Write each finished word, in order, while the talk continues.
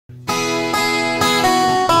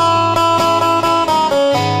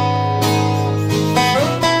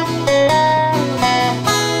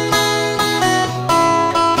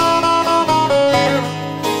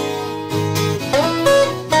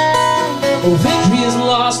Victory is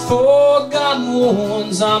lost, forgotten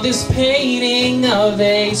wounds on this painting of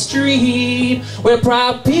a street where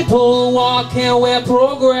proud people walk and where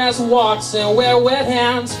progress walks and where wet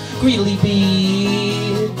hands greedily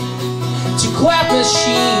beat. To clap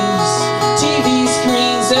machines, TV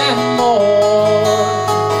screens and more.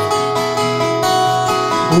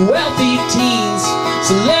 Wealthy teens,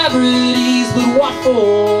 celebrities, but what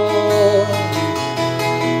for?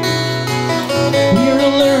 We're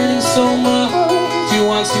learning so much. Who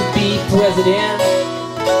wants to be president?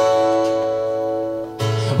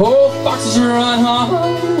 Oh, foxes run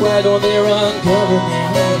hard. Why don't they run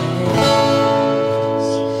governments?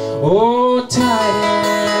 Oh,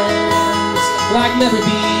 titans like never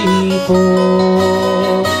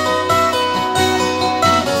before.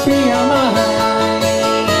 Free our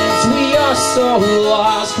minds. We are so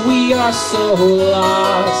lost. We are so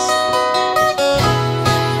lost.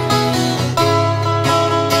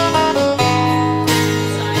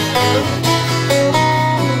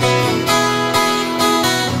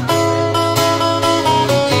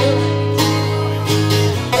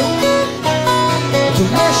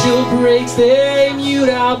 Commercial breaks, they mute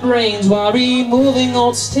our brains while removing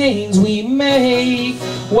old stains we make.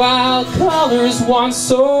 While colors once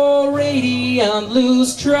so radiant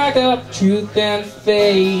lose track of truth and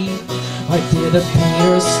fate. Why did the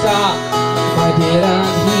painter stop? Why didn't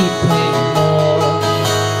he paint more?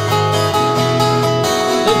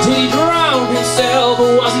 Did he drown himself,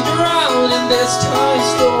 or was he drowned in this time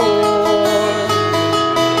storm?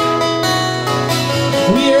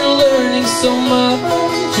 We're learning so much.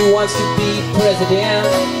 Who wants to be president?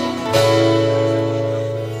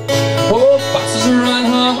 Oh, foxes run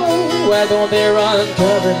hard. Why don't they run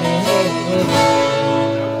governments?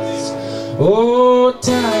 Oh,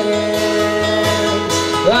 titans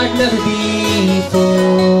like never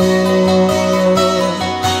before.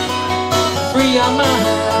 Free our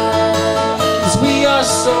minds. We are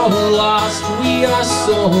so lost. We are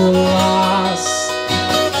so lost.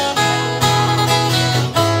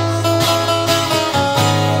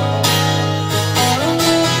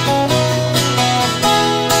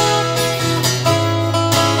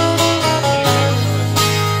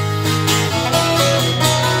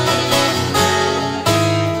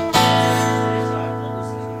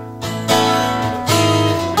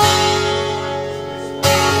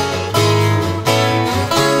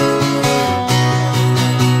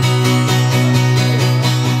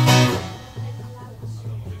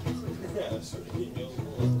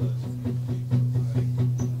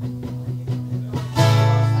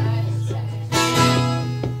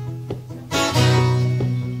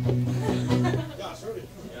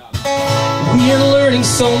 We're learning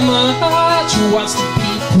so much. Who wants to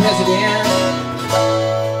be president?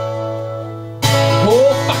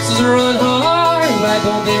 Oh, foxes run hard. Why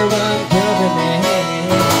don't they run government?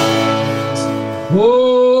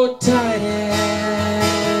 Oh,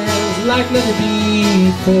 titans like never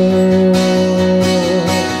before.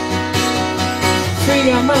 Free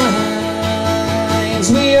our minds.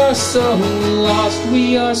 We are so lost.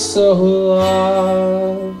 We are so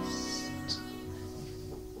lost.